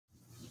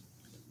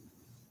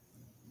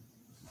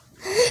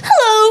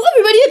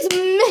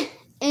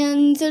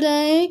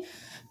today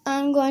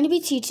I'm going to be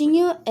teaching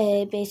you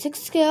a basic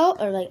skill,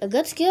 or like a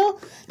good skill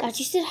that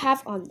you should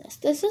have on this.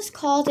 This is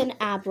called an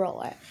ab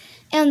roller.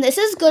 And this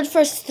is good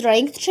for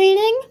strength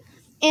training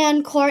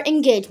and core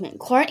engagement.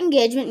 Core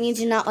engagement means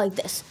you're not like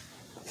this.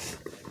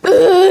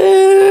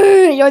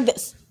 You're like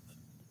this.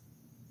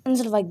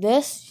 Instead of like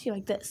this, you're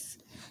like this.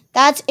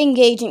 That's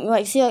engaging.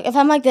 Like, see, like if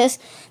I'm like this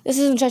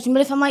isn't stretching.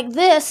 But if I'm like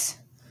this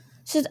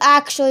is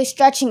actually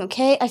stretching,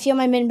 okay? I feel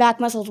my mid-back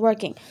muscles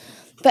working.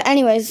 But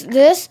anyways,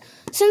 this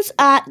is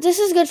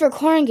good for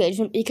core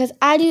engagement because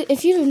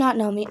if you do not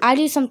know me, I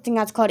do something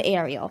that's called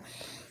aerial.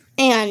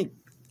 And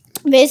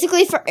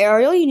basically for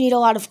aerial, you need a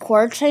lot of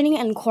core training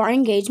and core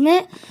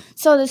engagement.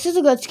 So this is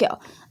a good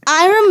skill.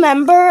 I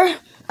remember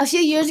a few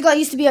years ago, I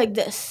used to be like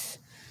this.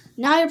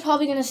 Now you're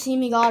probably going to see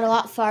me go out a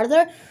lot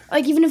farther.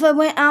 Like even if I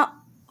went out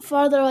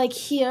farther like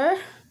here,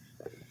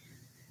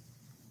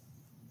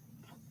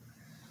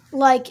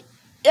 like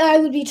I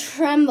would be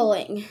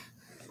trembling.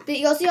 But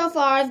you'll see how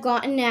far I've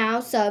gotten now.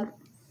 So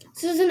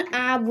this is an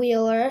ab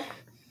wheeler.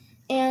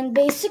 And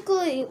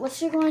basically what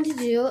you're going to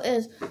do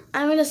is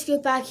I'm going to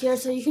scoot back here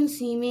so you can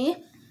see me.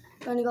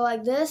 I'm going to go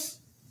like this.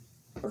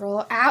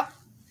 Roll out.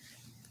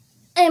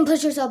 And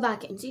push yourself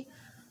back in. See?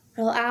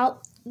 Roll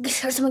out.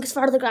 Someone gets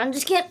far to the ground.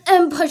 Just can't.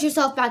 And push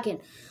yourself back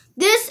in.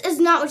 This is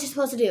not what you're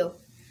supposed to do.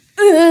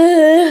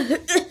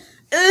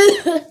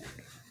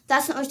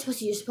 That's not what you're supposed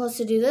to do. You're supposed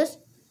to do this.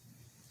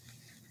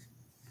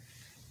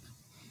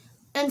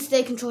 And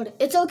stay controlled.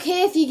 It's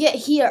okay if you get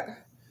here.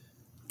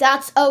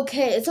 That's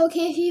okay. It's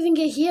okay if you even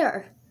get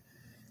here.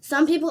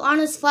 Some people aren't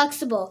as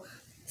flexible.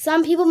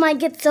 Some people might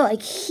get to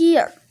like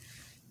here.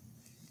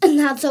 And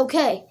that's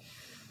okay.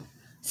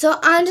 So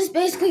I'm just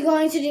basically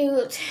going to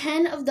do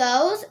 10 of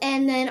those.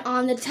 And then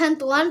on the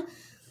 10th one,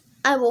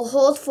 I will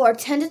hold for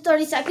 10 to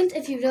 30 seconds.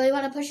 If you really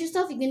want to push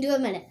yourself, you can do a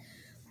minute.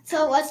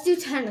 So let's do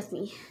 10 with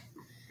me.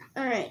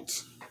 All right.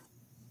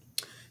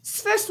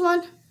 This first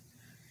one.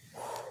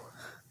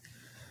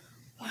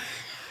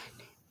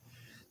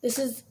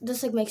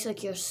 This like makes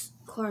like your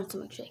core and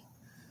stomach shake.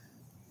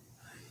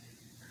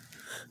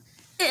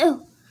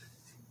 Ew.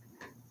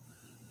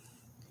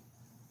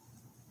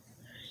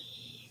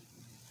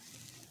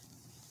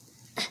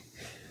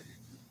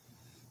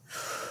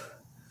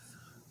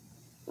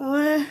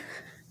 1.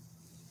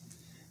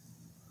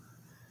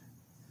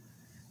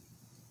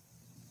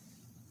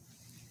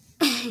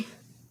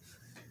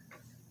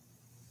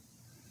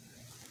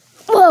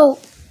 Whoa!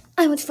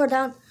 I went too far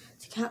down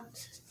to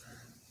count.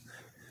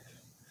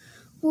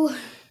 4,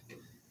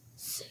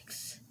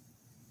 6.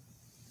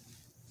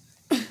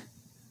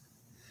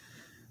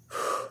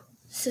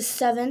 This is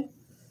 7.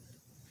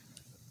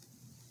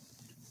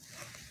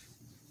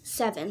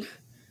 7.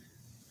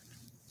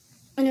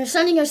 And you're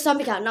sending your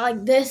stomach out, not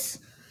like this.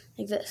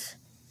 Like this.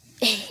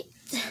 8.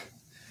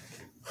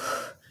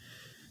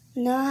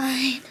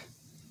 9.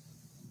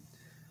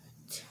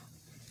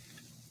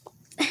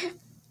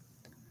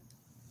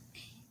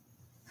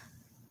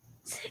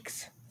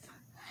 6.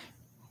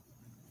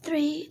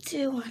 3,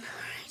 2, 1. All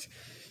right.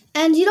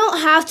 And you don't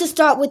have to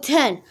start with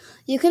 10.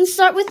 You can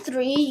start with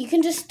 3. You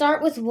can just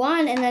start with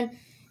 1 and then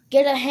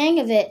get a hang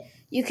of it.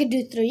 You could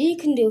do 3. You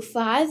can do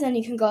 5. Then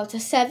you can go up to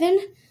 7.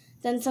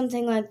 Then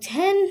something like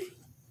 10. You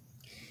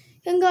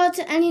can go up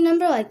to any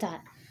number like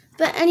that.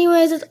 But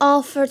anyways, that's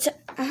all for today.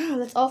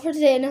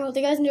 And I hope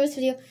you guys enjoyed this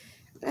video.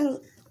 I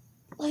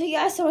love you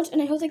guys so much.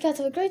 And I hope you guys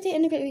have a great day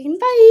and a great weekend.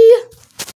 Bye.